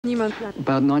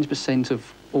About 90%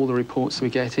 of all the reports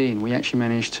we get in, we actually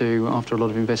manage to, after a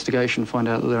lot of investigation, find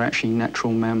out that they're actually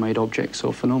natural man-made objects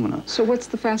or phenomena. So what's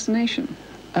the fascination?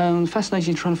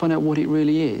 Fascinating trying to find out what it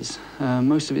really is.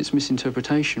 Most of it's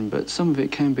misinterpretation, but some of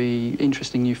it can be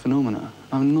interesting new phenomena.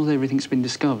 Not everything's been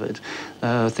discovered.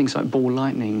 Things like ball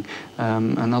lightning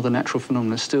and other natural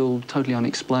phenomena are still totally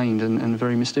unexplained and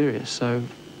very mysterious. So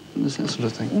there's that sort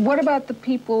of thing. What about the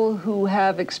people who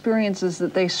have experiences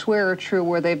that they swear are true,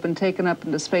 where they've been taken up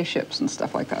into spaceships and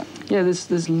stuff like that? Yeah,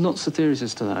 there's lots of theories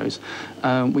as to those.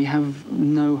 We have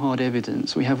no hard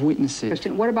evidence. We have witnesses.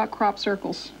 What about crop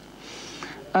circles?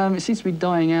 It seems to be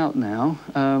dying out now.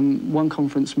 One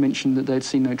conference mentioned that they'd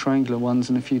seen no triangular ones,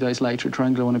 and a few days later a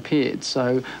triangular one appeared.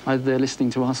 So either they're listening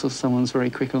to us or someone's very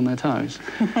quick on their toes.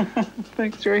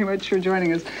 Thanks very much for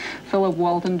joining us. Philip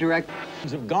Walton, director.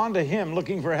 Have gone to him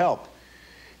looking for help.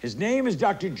 His name is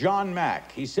Dr. John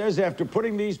Mack. He says after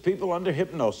putting these people under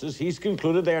hypnosis, he's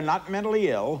concluded they are not mentally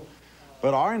ill,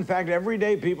 but are in fact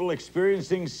everyday people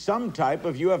experiencing some type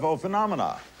of UFO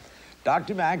phenomena.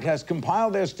 Dr. Mack has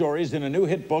compiled their stories in a new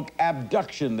hit book,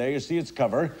 Abduction. There you see its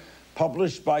cover,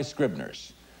 published by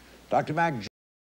Scribner's. Dr. Mack